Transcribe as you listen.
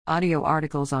Audio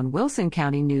articles on Wilson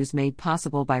County News made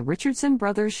possible by Richardson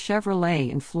Brothers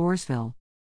Chevrolet in Floresville.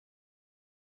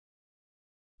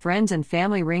 Friends and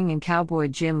family ring in cowboy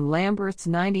Jim Lamberth's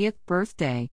 90th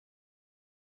birthday.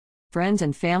 Friends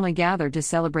and family gathered to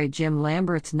celebrate Jim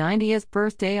Lamberth's 90th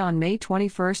birthday on May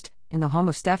 21st in the home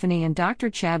of Stephanie and Dr.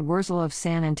 Chad Wurzel of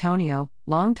San Antonio,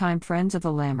 longtime friends of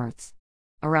the Lamberths.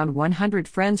 Around 100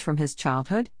 friends from his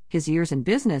childhood, his years in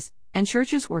business, and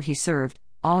churches where he served,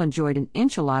 all enjoyed an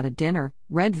enchilada dinner,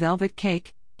 red velvet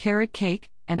cake, carrot cake,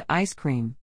 and ice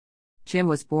cream. Jim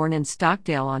was born in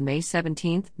Stockdale on May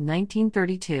 17,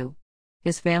 1932.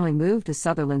 His family moved to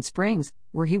Sutherland Springs,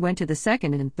 where he went to the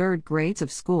second and third grades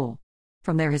of school.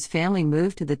 From there his family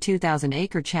moved to the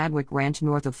 2,000-acre Chadwick Ranch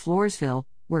north of Floresville,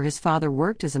 where his father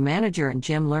worked as a manager and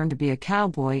Jim learned to be a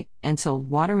cowboy and sold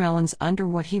watermelons under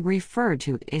what he referred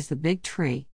to as the Big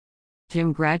Tree.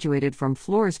 Jim graduated from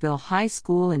Floresville High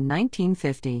School in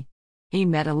 1950. He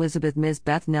met Elizabeth Ms.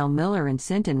 Bethnell Miller in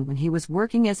Sinton when he was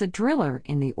working as a driller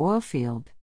in the oil field.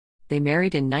 They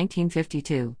married in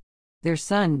 1952. Their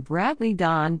son, Bradley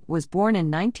Don, was born in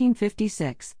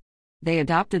 1956. They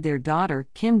adopted their daughter,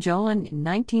 Kim Jolin, in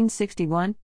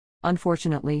 1961.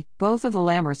 Unfortunately, both of the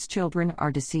Lamberths' children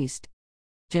are deceased.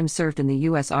 Jim served in the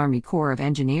U.S. Army Corps of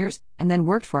Engineers and then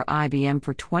worked for IBM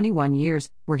for 21 years,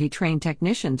 where he trained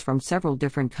technicians from several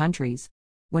different countries.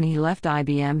 When he left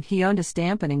IBM, he owned a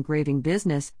stamp and engraving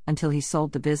business until he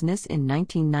sold the business in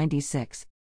 1996.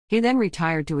 He then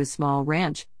retired to his small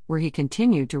ranch, where he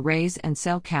continued to raise and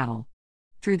sell cattle.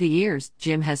 Through the years,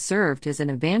 Jim has served as an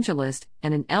evangelist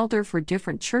and an elder for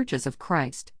different churches of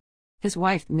Christ. His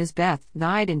wife, Ms. Beth,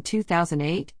 died in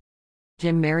 2008.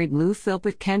 Jim married Lou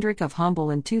Philpott Kendrick of Humble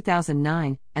in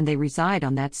 2009, and they reside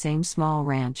on that same small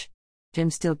ranch. Jim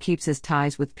still keeps his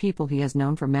ties with people he has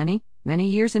known for many, many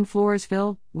years in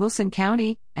Floresville, Wilson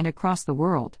County, and across the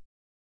world.